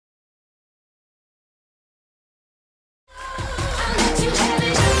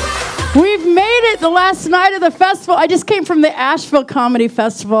We've made it the last night of the festival. I just came from the Asheville Comedy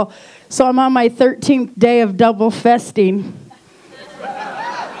Festival, so I'm on my 13th day of double festing.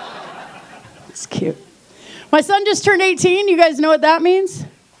 It's cute. My son just turned 18. You guys know what that means?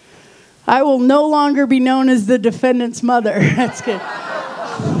 I will no longer be known as the defendant's mother. That's good.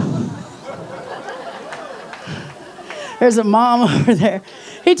 There's a mom over there.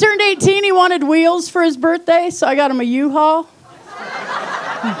 He turned 18. He wanted wheels for his birthday, so I got him a U-Haul.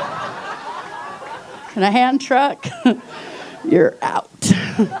 And a hand truck. You're out.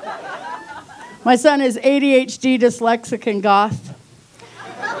 My son is ADHD, dyslexic, and goth.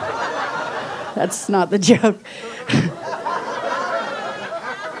 That's not the joke.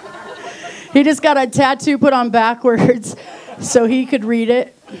 He just got a tattoo put on backwards so he could read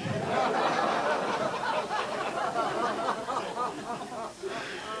it.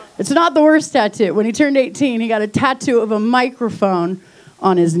 It's not the worst tattoo. When he turned 18, he got a tattoo of a microphone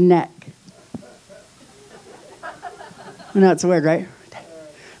on his neck. I know it's weird, right?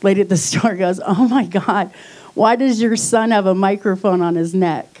 Lady at the store goes, "Oh my God, why does your son have a microphone on his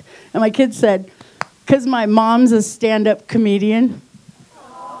neck?" And my kid said, "Because my mom's a stand-up comedian."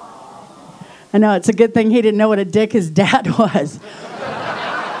 I know, it's a good thing he didn't know what a dick his dad was.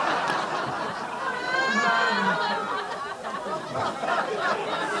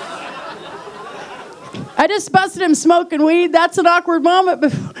 I just busted him smoking weed. That's an awkward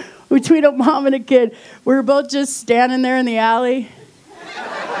moment between a mom and a kid. We were both just standing there in the alley.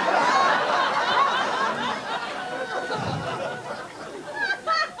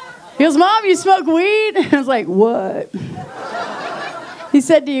 He goes, "Mom, you smoke weed?" And I was like, "What?" He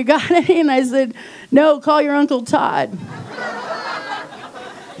said, "Do you got any?" And I said, "No, call your Uncle Todd."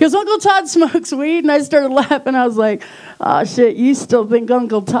 He goes, "Uncle Todd smokes weed?" And I started laughing. I was like, "Oh, shit, you still think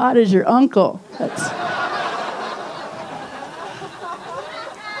Uncle Todd is your uncle."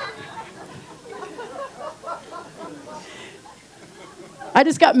 I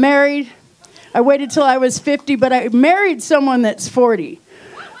just got married. I waited till I was 50, but I married someone that's 40.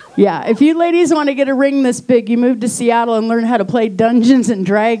 Yeah, if you ladies want to get a ring this big, you move to Seattle and learn how to play Dungeons and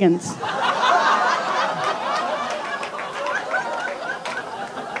Dragons.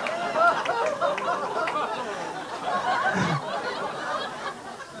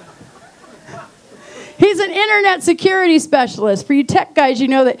 He's an internet security specialist. For you tech guys, you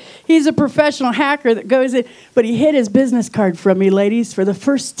know that he's a professional hacker that goes in, but he hid his business card from me, ladies, for the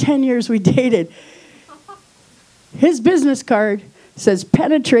first 10 years we dated. His business card says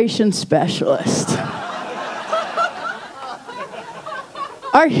penetration specialist.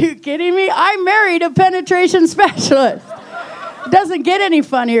 Are you kidding me? I married a penetration specialist. Doesn't get any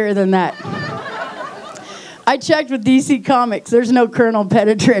funnier than that. I checked with DC Comics. There's no Colonel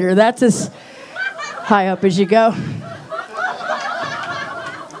Penetrator. That's as high up as you go.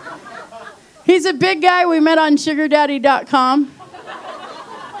 He's a big guy. We met on sugardaddy.com.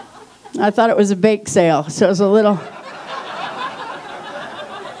 I thought it was a bake sale, so it was a little...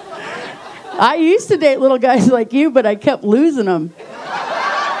 I used to date little guys like you, but I kept losing them.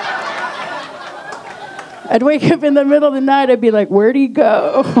 I'd wake up in the middle of the night, I'd be like, "Where'd he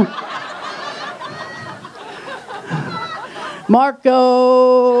go?"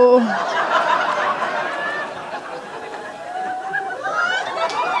 Marco.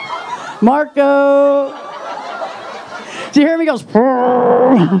 Marco. Do you hear him? He goes,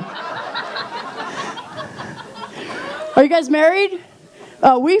 "Are you guys married?"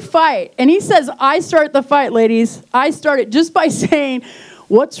 We fight. And he says, I start the fight, ladies. I start it just by saying,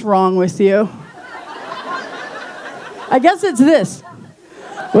 "What's wrong with you?" I guess it's this.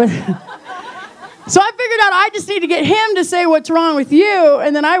 So I figured out I just need to get him to say what's wrong with you,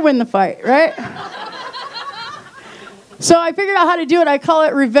 and then I win the fight, right? So I figured out how to do it. I call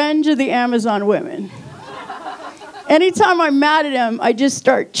it Revenge of the Amazon Women. Anytime I'm mad at him, I just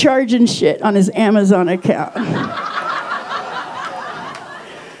start charging shit on his Amazon account.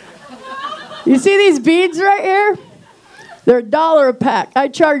 You see these beads right here? They're $1 a pack. I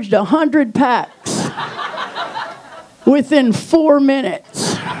charged 100 packs within 4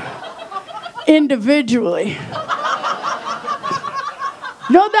 minutes, individually.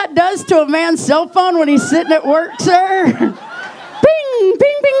 You know what that does to a man's cell phone when he's sitting at work, sir? Bing, bing, bing,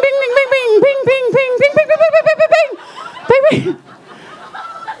 bing, bing, bing, bing, bing, bing, bing, bing, bing, bing, bing, bing, bing, bing, bing.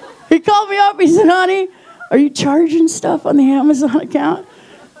 He called me up. He said, "Honey, are you charging stuff on the Amazon account?"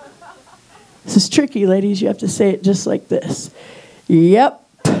 This is tricky, ladies. You have to say it just like this. Yep.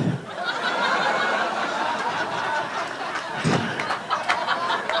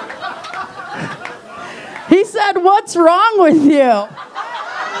 He said, "What's wrong with you?"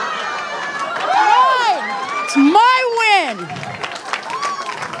 Right. It's my win.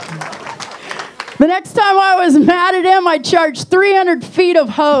 The next time I was mad at him, I charged 300 feet of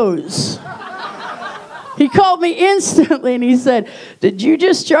hose. He called me instantly and he said, "Did you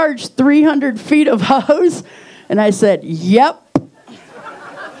just charge 300 feet of hose?" And I said, "Yep.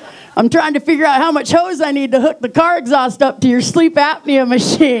 I'm trying to figure out how much hose I need to hook the car exhaust up to your sleep apnea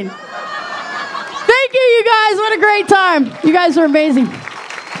machine." Thank you, you guys. What a great time. You guys are amazing.